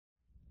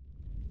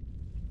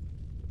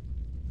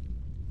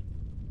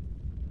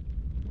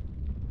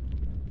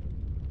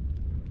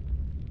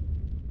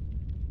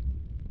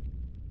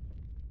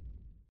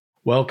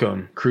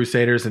Welcome,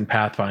 Crusaders and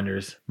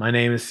Pathfinders. My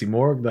name is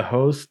Simorg, the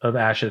host of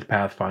Ashes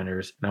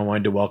Pathfinders, and I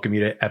wanted to welcome you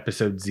to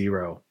episode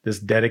 0.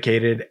 This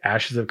dedicated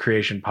Ashes of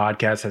Creation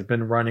podcast has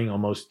been running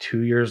almost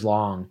 2 years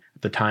long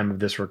at the time of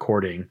this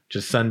recording,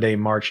 just Sunday,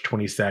 March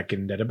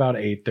 22nd at about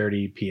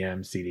 8:30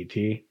 p.m.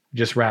 CDT.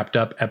 Just wrapped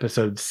up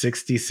episode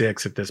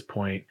 66 at this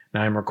point,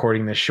 and I am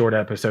recording this short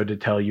episode to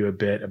tell you a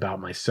bit about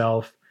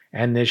myself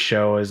and this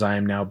show as I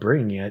am now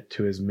bringing it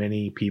to as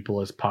many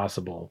people as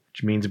possible,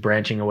 which means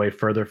branching away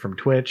further from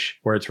Twitch,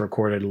 where it's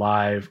recorded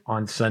live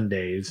on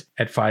Sundays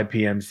at 5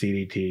 p.m.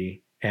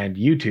 CDT, and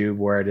YouTube,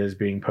 where it is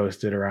being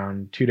posted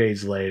around 2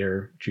 days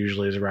later, which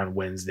usually is around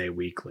Wednesday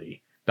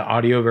weekly. The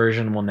audio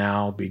version will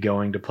now be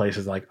going to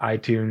places like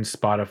iTunes,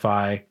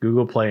 Spotify,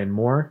 Google Play, and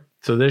more.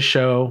 So this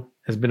show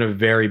has been a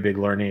very big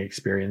learning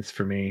experience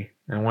for me.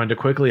 And I wanted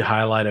to quickly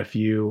highlight a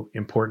few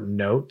important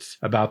notes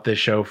about this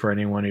show for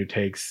anyone who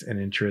takes an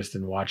interest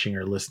in watching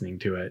or listening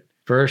to it.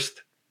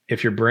 First,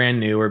 if you're brand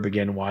new or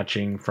begin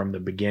watching from the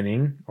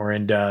beginning or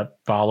end up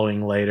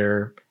following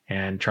later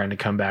and trying to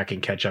come back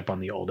and catch up on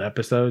the old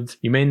episodes,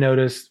 you may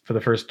notice for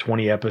the first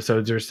 20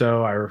 episodes or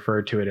so, I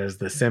refer to it as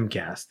the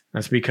Simcast.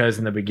 That's because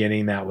in the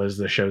beginning, that was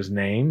the show's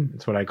name.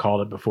 It's what I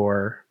called it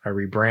before I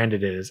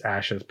rebranded it as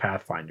Ashes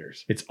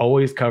Pathfinders. It's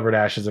always covered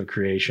Ashes of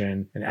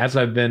Creation, and as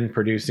I've been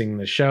producing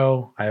the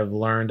show, I have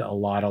learned a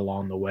lot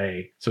along the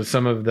way. So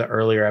some of the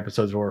earlier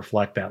episodes will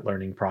reflect that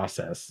learning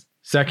process.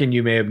 Second,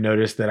 you may have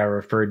noticed that I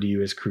referred to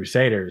you as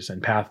Crusaders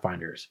and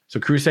Pathfinders. So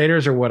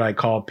Crusaders are what I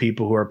call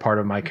people who are part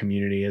of my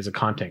community as a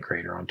content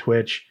creator on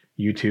Twitch,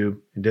 YouTube,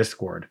 and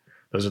Discord.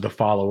 Those are the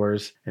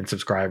followers and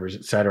subscribers,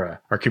 etc.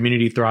 Our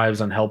community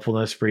thrives on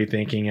helpfulness, free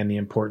thinking, and the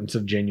importance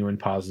of genuine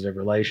positive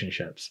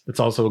relationships.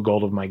 It's also a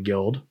goal of my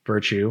guild,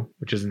 Virtue,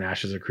 which is an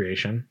Ashes of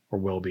Creation, or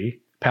will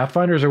be.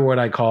 Pathfinders are what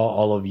I call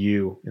all of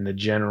you in the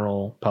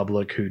general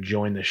public who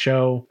join the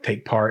show,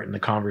 take part in the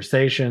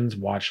conversations,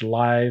 watch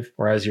live,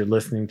 or as you're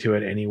listening to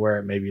it anywhere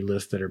it may be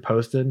listed or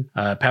posted.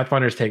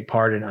 Pathfinders take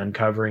part in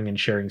uncovering and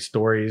sharing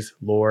stories,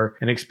 lore,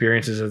 and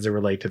experiences as they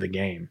relate to the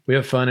game. We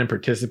have fun and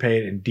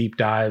participate in deep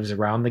dives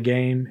around the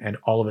game and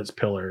all of its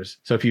pillars.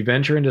 So if you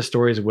venture into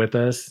stories with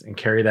us and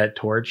carry that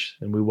torch,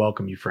 then we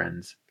welcome you,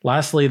 friends.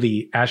 Lastly,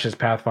 the Ashes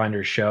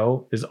Pathfinders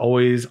show is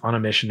always on a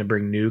mission to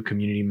bring new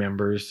community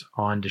members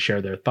on to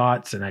share their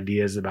thoughts and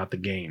ideas about the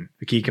game.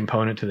 The key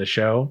component to the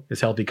show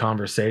is healthy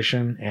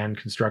conversation and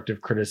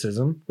constructive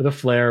criticism with a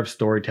flair of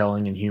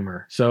storytelling and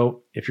humor.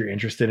 So if you're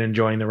interested in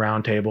joining the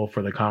roundtable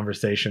for the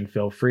conversation,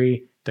 feel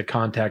free to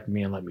contact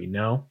me and let me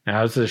know.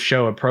 Now, as the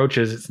show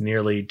approaches its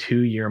nearly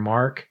 2-year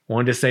mark, I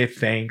wanted to say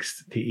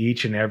thanks to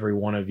each and every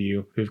one of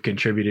you who've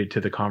contributed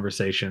to the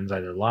conversations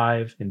either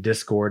live, in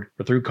Discord,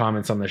 or through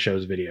comments on the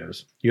show's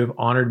videos. You have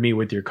honored me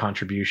with your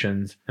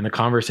contributions, and the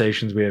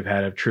conversations we have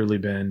had have truly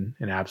been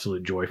an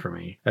absolute joy for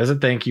me. As a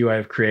thank you, I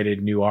have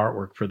created new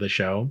artwork for the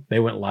show. They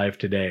went live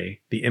today.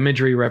 The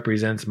imagery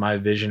represents my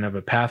vision of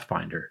a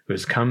Pathfinder who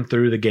has come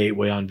through the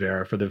gateway on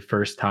Vera for the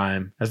first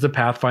time. As the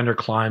Pathfinder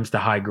climbs to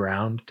high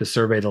ground to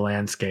survey the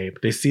landscape,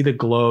 they see the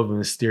glow of a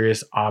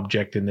mysterious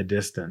object in the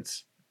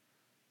distance.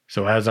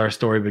 So as our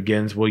story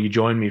begins, will you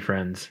join me,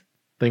 friends?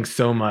 Thanks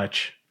so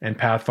much. And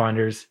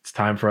Pathfinders, it's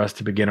time for us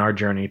to begin our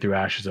journey through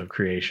Ashes of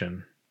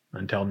Creation.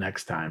 Until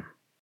next time.